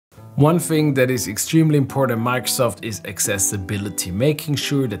One thing that is extremely important in Microsoft is accessibility, making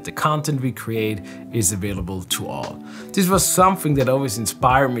sure that the content we create is available to all. This was something that always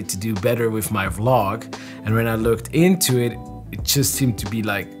inspired me to do better with my vlog, and when I looked into it, it just seemed to be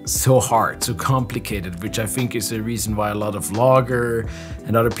like so hard, so complicated, which I think is the reason why a lot of vloggers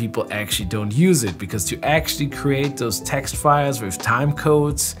and other people actually don't use it, because to actually create those text files with time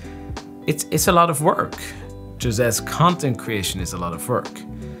codes, it's a lot of work. Just as content creation is a lot of work.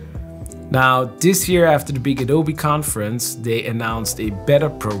 Now, this year after the big Adobe conference, they announced a beta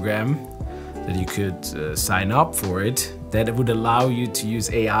program that you could sign up for it, that would allow you to use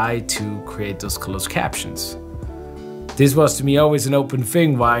AI to create those closed captions. This was to me always an open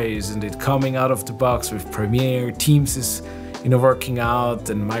thing. Why isn't it coming out of the box with Premiere? Teams is working out,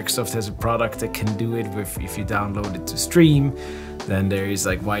 and Microsoft has a product that can do it with, if you download it to stream. Then there is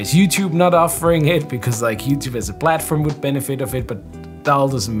like, why is YouTube not offering it? Because like YouTube as a platform would benefit of it, but that all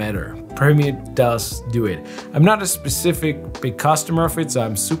doesn't matter. Premiere does do it. I'm not a specific big customer of it, so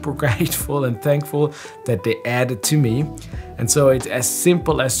I'm super grateful and thankful that they added to me. And so it's as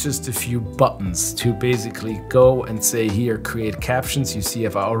simple as just a few buttons to basically go and say here, create captions. You see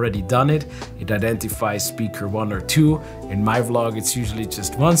I've already done it. It identifies speaker 1 or 2. In my vlog, it's usually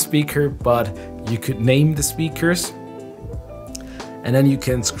just one speaker, but you could name the speakers. And then you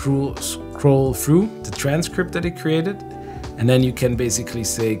can scroll through the transcript that it created. And then you can basically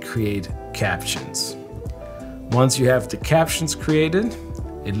say create captions. Once you have the captions created,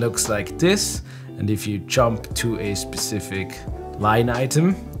 it looks like this. And if you jump to a specific line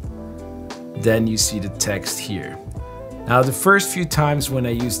item, then you see the text here. Now, the first few times when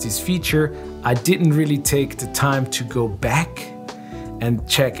I used this feature, I didn't really take the time to go back and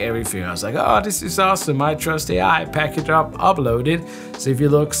check everything. I was like, oh, this is awesome, I trust AI, pack it up, upload it. So if you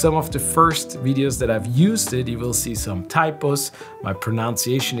look some of the first videos that I've used it, you will see some typos. My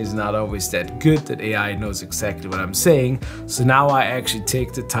pronunciation is not always that good that AI knows exactly what I'm saying. So now I actually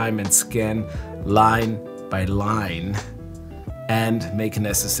take the time and scan line by line and make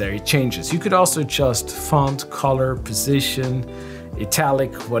necessary changes. You could also adjust font, color, position,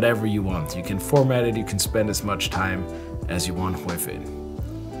 italic, whatever you want. You can format it, you can spend as much time as you want with it.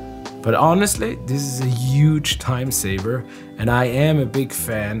 But honestly, this is a huge time saver, and I am a big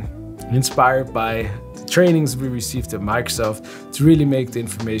fan, inspired by the trainings we received at Microsoft to really make the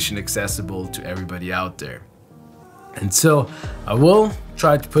information accessible to everybody out there. And so I will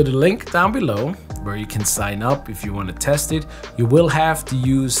try to put a link down below where you can sign up if you want to test it. You will have to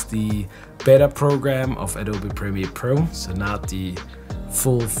use the beta program of Adobe Premiere Pro, so not the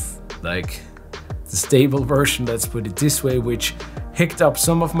full, like the stable version, let's put it this way, which hicked up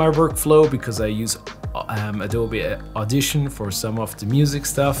some of my workflow because I use Adobe Audition for some of the music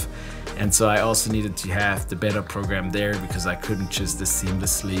stuff. And so I also needed to have the beta program there because I couldn't just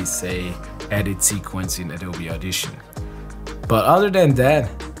seamlessly say edit sequence in Adobe Audition. But other than that,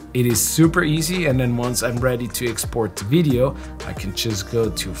 it is super easy. And then once I'm ready to export the video, I can just go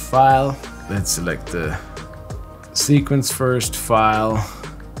to File. Let's select the sequence first, File,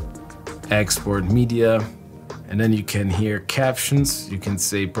 Export Media. And then you can hear captions. You can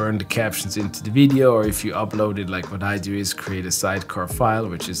say burn the captions into the video, or if you upload it, like what I do is create a sidecar file,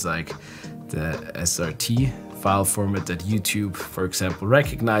 which is like the SRT file format that YouTube, for example,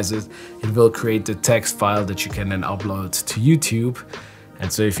 recognizes. It will create the text file that you can then upload to YouTube.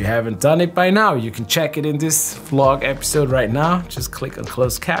 And so if you haven't done it by now, you can check it in this vlog episode right now. Just click on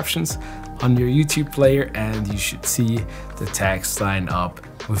closed captions on your YouTube player and you should see the text line up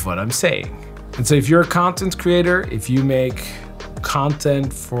with what I'm saying. And so if you're a content creator, if you make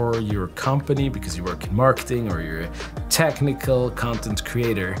content for your company because you work in marketing or you're a technical content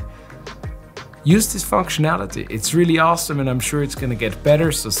creator, use this functionality. It's really awesome and I'm sure it's gonna get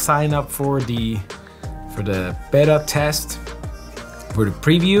better. So sign up for the beta test, for the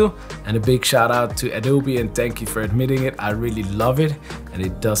preview, and a big shout out to Adobe and thank you for admitting it. I really love it and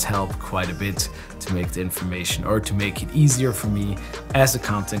it does help quite a bit to make the information or to make it easier for me as a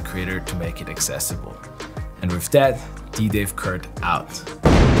content creator to make it accessible. And with that, D-Dave Kurt out.